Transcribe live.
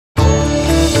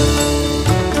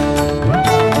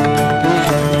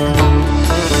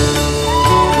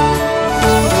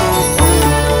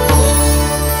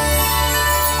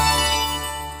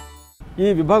ఈ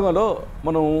విభాగంలో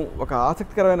మనం ఒక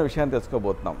ఆసక్తికరమైన విషయాన్ని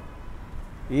తెలుసుకోబోతున్నాం.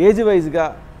 ఏజ్ వైజ్గా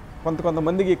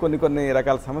కొంతమందికి కొన్ని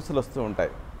రకాల సమస్యలు వస్తూ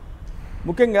ఉంటాయి.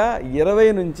 ముఖ్యంగా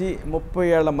 20 నుంచి 30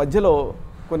 ఏళ్ల మధ్యలో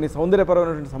కొన్ని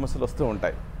సౌందర్యపరమైనటువంటి సమస్యలు వస్తూ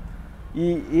ఉంటాయి. ఈ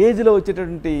ఏజ్లో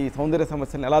వచ్చేటటువంటి సౌందర్య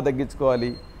సమస్యలను ఎలా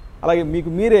తగ్గించుకోవాలి, అలాగే మీకు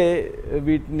మీరే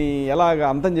వీటిని ఎలాగ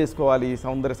అంతం చేసుకోవాలి, ఈ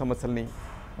సౌందర్య సమస్యల్ని,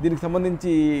 దీనికి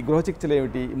సంబంధించి గృహచికిత్సలు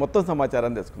ఏమిటి, మొత్తం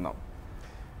సమాచారాన్ని తెలుసుకుందాం.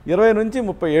 20 నుంచి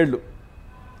 30 ఏళ్ళు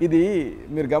ఇది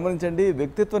మీరు గమనించండి,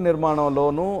 వ్యక్తిత్వ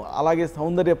నిర్మాణంలోనూ అలాగే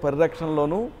సౌందర్య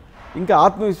పరిరక్షణలోనూ ఇంకా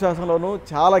ఆత్మవిశ్వాసంలోనూ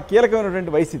చాలా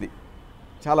కీలకమైనటువంటి వయసు. ఇది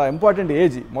చాలా ఇంపార్టెంట్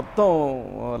ఏజ్ మొత్తం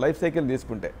లైఫ్ సైకిల్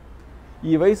తీసుకుంటే.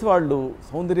 ఈ వయసు వాళ్ళు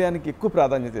సౌందర్యానికి ఎక్కువ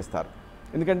ప్రాధాన్యత ఇస్తారు.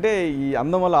 ఎందుకంటే ఈ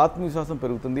అందం వల్ల ఆత్మవిశ్వాసం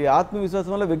పెరుగుతుంది,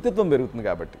 ఆత్మవిశ్వాసం వల్ల వ్యక్తిత్వం పెరుగుతుంది.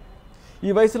 కాబట్టి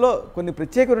ఈ వయసులో కొన్ని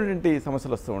ప్రత్యేకమైనటువంటి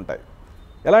సమస్యలు వస్తూ ఉంటాయి.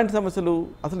 ఎలాంటి సమస్యలు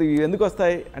అసలు ఎందుకు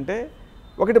వస్తాయి అంటే,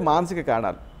 ఒకటి మానసిక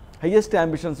కారణాలు, హయ్యెస్ట్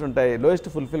యాంబిషన్స్ ఉంటాయి, లోయెస్ట్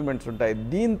ఫుల్ఫిల్మెంట్స్ ఉంటాయి,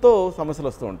 దీంతో సమస్యలు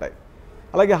వస్తూ ఉంటాయి.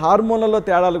 అలాగే హార్మోన్లలో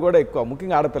తేడాలు కూడా ఎక్కువ,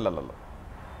 ముఖ్యంగా ఆడపిల్లలలో.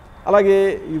 అలాగే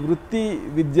ఈ వృత్తి,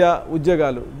 విద్య,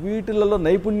 ఉద్యోగాలు వీటిలలో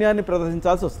నైపుణ్యాన్ని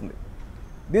ప్రదర్శించాల్సి వస్తుంది.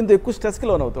 దీంతో ఎక్కువ స్ట్రెస్కి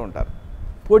లోన్ అవుతూ ఉంటారు,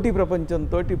 పోటీ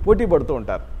ప్రపంచంతో పోటీ పడుతూ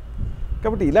ఉంటారు.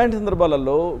 కాబట్టి ఇలాంటి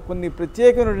సందర్భాలలో కొన్ని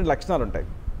ప్రత్యేకమైనటువంటి లక్షణాలు ఉంటాయి.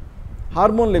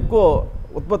 హార్మోన్లు ఎక్కువ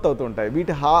ఉత్పత్తి అవుతూ ఉంటాయి,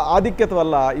 వీటి ఆధిక్యత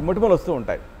వల్ల ఈ మొటిమలు వస్తూ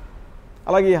ఉంటాయి.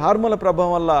 అలాగే ఈ హార్మోన్ల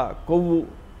ప్రభావం వల్ల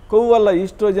కొవ్వు వల్ల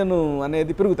ఈస్ట్రోజన్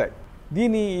అనేది పెరుగుతాయి.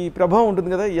 దీని ఈ ప్రభావం ఉంటుంది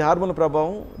కదా, ఈ హార్మోన్ల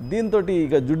ప్రభావం, దీంతో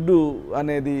ఇక జుడ్డు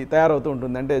అనేది తయారవుతూ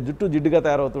ఉంటుంది. అంటే జుట్టు జిడ్డుగా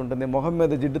తయారవుతూ ఉంటుంది, మొహం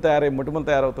మీద జిడ్డు తయారై మొటిమలు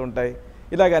తయారవుతూ ఉంటాయి.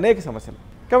 ఇలాగ అనేక సమస్యలు.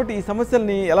 కాబట్టి ఈ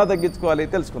సమస్యల్ని ఎలా తగ్గించుకోవాలి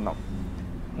తెలుసుకుందాం.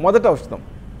 మొదట ఔషధం,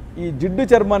 ఈ జిడ్డు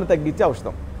చర్మాన్ని తగ్గించే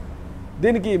ఔషధం.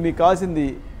 దీనికి మీకు కావాల్సింది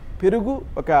పెరుగు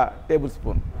 1 టేబుల్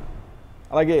స్పూన్,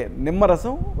 అలాగే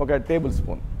నిమ్మరసం 1 టేబుల్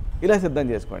స్పూన్, ఇలా సిద్ధం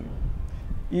చేసుకోండి.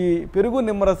 ఈ పెరుగు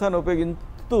నిమ్మరసాన్ని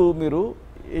ఉపయోగిస్తూ మీరు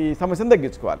ఈ సమస్యను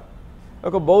తగ్గించుకోవాలి.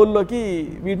 ఒక బౌల్లోకి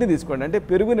వీటిని తీసుకోండి. అంటే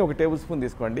పెరుగుని 1 టేబుల్ స్పూన్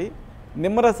తీసుకోండి,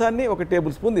 నిమ్మరసాన్ని 1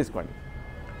 టేబుల్ స్పూన్ తీసుకోండి.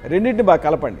 రెండింటిని బాగా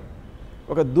కలపండి.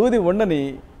 ఒక దూది ఉండని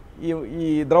ఈ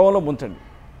ద్రవంలో ముంచండి.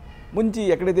 ముంచి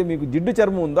ఎక్కడైతే మీకు జిడ్డు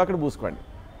చర్మం ఉందో అక్కడ పూసుకోండి.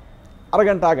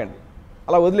 అరగంట ఆగండి,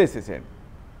 అలా వదిలేసేసేయండి.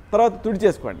 తర్వాత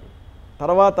తుడిచేసుకోండి.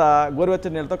 తర్వాత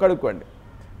గోరువెచ్చని నీళ్ళతో కడుక్కోండి.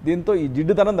 దీంతో ఈ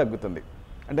జిడ్డుతనం తగ్గుతుంది,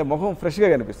 అంటే ముఖం ఫ్రెష్గా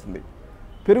కనిపిస్తుంది.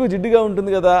 పెరుగు జిడ్డుగా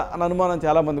ఉంటుంది కదా అని అనుమానం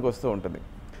చాలామందికి వస్తూ ఉంటుంది.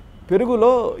 పెరుగులో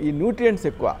ఈ న్యూట్రియంట్స్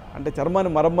ఎక్కువ, అంటే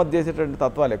చర్మాన్ని మరమ్మతు చేసేటువంటి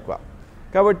తత్వాలు ఎక్కువ.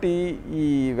 కాబట్టి ఈ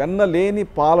వెన్న లేని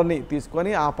పాలని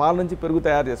తీసుకొని ఆ పాల నుంచి పెరుగు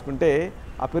తయారు చేసుకుంటే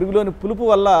ఆ పెరుగులోని పులుపు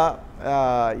వల్ల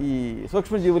ఈ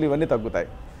సూక్ష్మజీవులు ఇవన్నీ తగ్గుతాయి.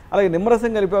 అలాగే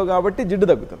నిమ్మరసం కలిపావు కాబట్టి జిడ్డు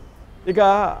తగ్గుతుంది. ఇక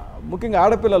ముఖ్యంగా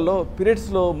ఆడపిల్లల్లో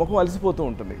పీరియడ్స్లో ముఖం అలసిపోతూ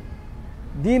ఉంటుంది,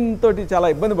 దీంతో చాలా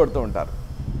ఇబ్బంది పడుతూ ఉంటారు.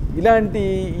 ఇలాంటి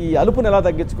ఈ అలుపుని ఎలా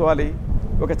తగ్గించుకోవాలి?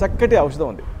 ఒక చక్కటి ఔషధం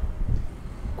ఉంది.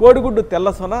 కోడిగుడ్డు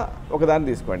తెల్లసొన ఒకదాన్ని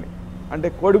తీసుకోండి. అంటే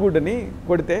కోడిగుడ్డుని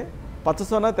కొడితే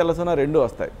పచ్చసొన తెల్లసొన 2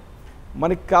 వస్తాయి.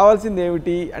 మనకి కావాల్సింది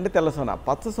ఏమిటి అంటే తెల్లసొన.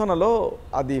 పచ్చసొనలో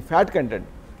అది ఫ్యాట్ కంటెంట్,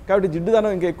 కాబట్టి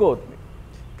జిడ్డుదనం ఇంకా ఎక్కువ అవుతుంది.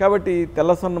 కాబట్టి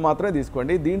తెల్లసొన మాత్రమే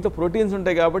తీసుకోండి. దీంట్లో ప్రోటీన్స్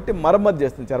ఉంటాయి కాబట్టి మరమ్మతు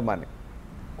చేస్తుంది చర్మాన్ని.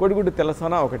 కోడిగుడ్డు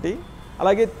తెల్లసొన 1,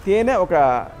 అలాగే తేనె 1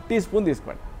 టీ స్పూన్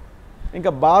తీసుకోండి.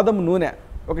 ఇంకా బాదం నూనె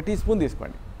 1 టీ స్పూన్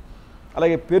తీసుకోండి.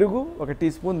 అలాగే పెరుగు 1 టీ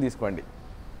స్పూన్ తీసుకోండి.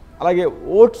 అలాగే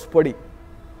ఓట్స్ పొడి,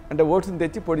 అంటే ఓట్స్ని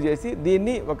తెచ్చి పొడి చేసి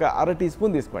దీన్ని 1 అర టీ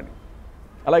స్పూన్ తీసుకోండి.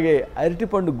 అలాగే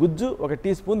అరటిపండు గుజ్జు 1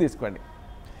 టీ స్పూన్ తీసుకోండి.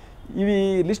 ఇవి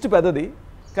లిస్టు పెద్దది,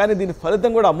 కానీ దీని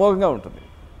ఫలితం కూడా అమోఘంగా ఉంటుంది.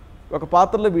 ఒక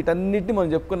పాత్రలో వీటన్నిటిని మనం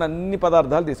చెప్పుకున్న అన్ని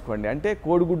పదార్థాలు తీసుకోండి. అంటే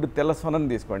కోడిగుడ్డు తెల్ల సొనని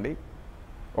తీసుకోండి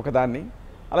ఒకదాన్ని,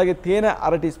 అలాగే తేనె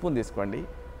 1 టీ స్పూన్ తీసుకోండి,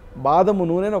 బాదము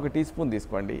నూనెని 1 టీ స్పూన్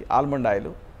తీసుకోండి, ఆల్మండ్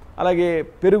ఆయిల్, అలాగే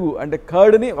పెరుగు అంటే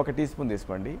కర్డ్ని 1 టీ స్పూన్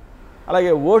తీసుకోండి,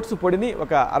 అలాగే ఓట్స్ పొడిని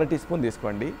 1 అర టీ స్పూన్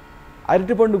తీసుకోండి,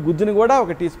 అరటిపండు గుజ్జుని కూడా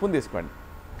 1 టీ స్పూన్ తీసుకోండి.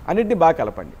 అన్నింటినీ బాగా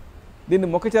కలపండి. దీన్ని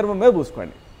ముఖ చర్మం మీద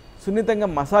పూసుకోండి, సున్నితంగా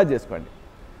మసాజ్ చేసుకోండి,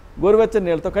 గోరువెచ్చని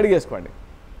నీళ్ళతో కడిగేసుకోండి.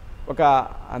 ఒక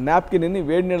నాప్కిన్ని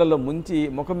వేడి నీళ్ళలో ముంచి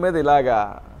ముఖం మీద ఇలాగా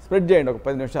స్ప్రెడ్ చేయండి. ఒక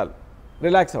 10 నిమిషాలు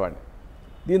రిలాక్స్ అవ్వండి.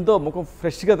 దీంతో ముఖం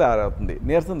ఫ్రెష్గా తయారవుతుంది,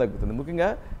 నీరసం తగ్గుతుంది.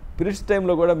 ముఖ్యంగా పీరియడ్స్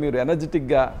టైంలో కూడా మీరు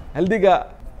ఎనర్జెటిక్గా, హెల్తీగా,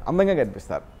 అందంగా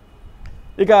కనిపిస్తారు.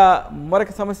 ఇక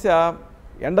మరొక సమస్య,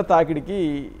 ఎండ తాకిడికి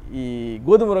ఈ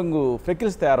గోధుమ రంగు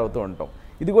ఫ్రెకిల్స్ తయారవుతూ ఉంటాం.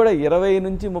 ఇది కూడా 20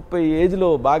 నుంచి 30 ఏజ్లో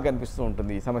బాగా కనిపిస్తూ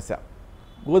ఉంటుంది ఈ సమస్య.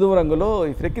 గోధుమ రంగులో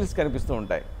ఈ ఫ్రెకిల్స్ కనిపిస్తూ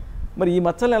ఉంటాయి. మరి ఈ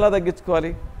మచ్చలను ఎలా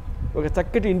తగ్గించుకోవాలి? ఒక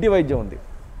చక్కటి ఇంటి వైద్యం ఉంది.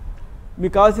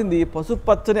 మీకు కావాల్సింది పసుపు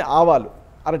పచ్చని ఆవాలు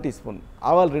 1 టీ స్పూన్.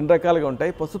 ఆవాలు 2 రకాలుగా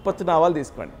ఉంటాయి. పసుపు పచ్చని ఆవాలు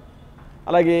తీసుకోండి.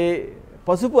 అలాగే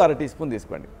పసుపు 1 టీ స్పూన్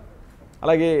తీసుకోండి.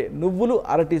 అలాగే నువ్వులు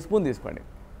 1 టీ స్పూన్ తీసుకోండి.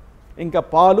 ఇంకా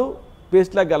పాలు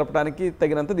పేస్ట్లా కలపడానికి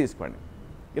తగినంత తీసుకోండి.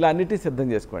 ఇలా అన్నిటినీ సిద్ధం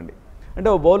చేసుకోండి. అంటే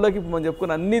ఒక బౌల్లోకి మనం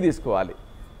చెప్పుకుని అన్నీ తీసుకోవాలి.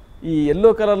 ఈ ఎల్లో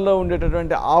కలర్లో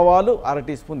ఉండేటటువంటి ఆవాలు 1/2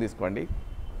 టీ స్పూన్ తీసుకోండి,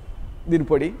 దీని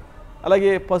పొడి.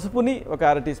 అలాగే పసుపుని ఒక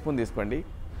 1/2 టీ స్పూన్ తీసుకోండి.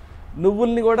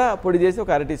 నువ్వుల్ని కూడా పొడి చేసి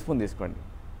ఒక 1/2 టీ స్పూన్ తీసుకోండి.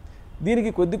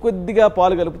 దీనికి కొద్దిగా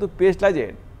పాలు కలుపుతూ పేస్ట్లా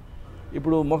చేయండి.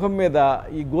 ఇప్పుడు ముఖం మీద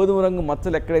ఈ గోధుమ రంగు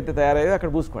మచ్చలు ఎక్కడైతే తయారయ్యాయో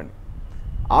అక్కడ పూసుకోండి.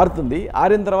 ఆరుతుంది,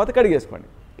 ఆరిన తర్వాత కడిగేసుకోండి.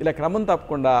 ఇలా క్రమం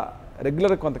తప్పకుండా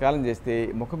రెగ్యులర్గా కొంతకాలం చేస్తే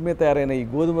ముఖం మీద తయారైన ఈ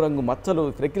గోధుమ రంగు మచ్చలు,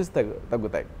 ఫ్రెకిల్స్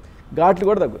తగ్గుతాయి, ఘాట్లు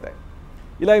కూడా తగ్గుతాయి.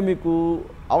 ఇలా మీకు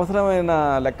అవసరమైన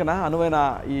లెక్కన అనువైన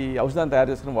ఈ ఔషధాన్ని తయారు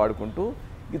చేసుకుని వాడుకుంటూ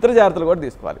ఇతర జాగ్రత్తలు కూడా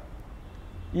తీసుకోవాలి.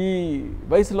 ఈ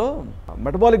వయసులో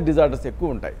మెటబాలిక్ డిజార్డర్స్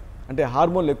ఎక్కువ ఉంటాయి, అంటే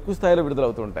హార్మోన్లు ఎక్కువ స్థాయిలో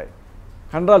విడుదలవుతూ ఉంటాయి,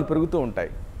 కండరాలు పెరుగుతూ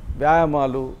ఉంటాయి.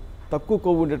 వ్యాయామాలు, తక్కువ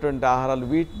కొవ్వు ఉండేటువంటి ఆహారాలు,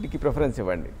 వీటికి ప్రిఫరెన్స్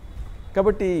ఇవ్వండి.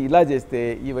 కాబట్టి ఇలా చేస్తే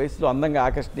ఈ వయసులో అందంగా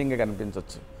ఆకర్షణీయంగా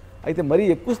కనిపించవచ్చు. అయితే మరీ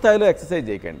ఎక్కువ స్థాయిలో ఎక్సర్సైజ్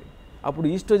చేయకండి, అప్పుడు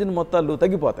ఈస్ట్రోజన్ మొత్తాలు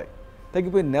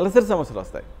తగ్గిపోయి నెలసరి సమస్యలు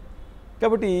వస్తాయి.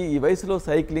 కాబట్టి ఈ వయసులో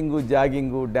సైక్లింగు,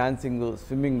 జాగింగు, డాన్సింగు,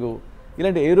 స్విమ్మింగు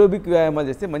ఇలాంటి ఏరోబిక్ వ్యాయామాలు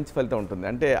చేస్తే మంచి ఫలితం ఉంటుంది.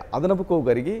 అంటే అదనపు కొవ్వు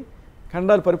కరిగి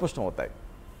ఖండాలు పరిపుష్టం అవుతాయి.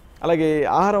 అలాగే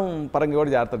ఆహారం పరంగా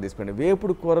కూడా జాగ్రత్తలు తీసుకోండి.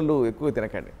 వేపుడు కూరలు ఎక్కువ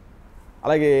తినకండి.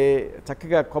 అలాగే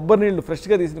చక్కగా కొబ్బరి నీళ్ళు,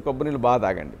 ఫ్రెష్గా తీసిన కొబ్బరి నీళ్ళు బాగా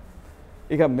తాగండి.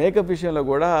 ఇక మేకప్ విషయంలో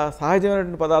కూడా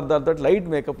సహజమైనటువంటి పదార్థాలతో లైట్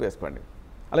మేకప్ వేసుకోండి.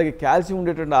 అలాగే కాల్షియం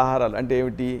ఉండేటువంటి ఆహారాలు అంటే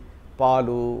ఏమిటి,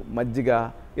 పాలు, మజ్జిగ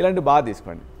ఇలాంటివి బాగా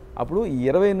తీసుకోండి. అప్పుడు ఈ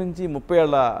 20 నుంచి 30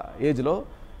 ఏళ్ల ఏజ్లో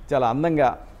చాలా అందంగా,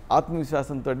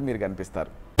 ఆత్మవిశ్వాసంతో మీరు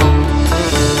కనిపిస్తారు.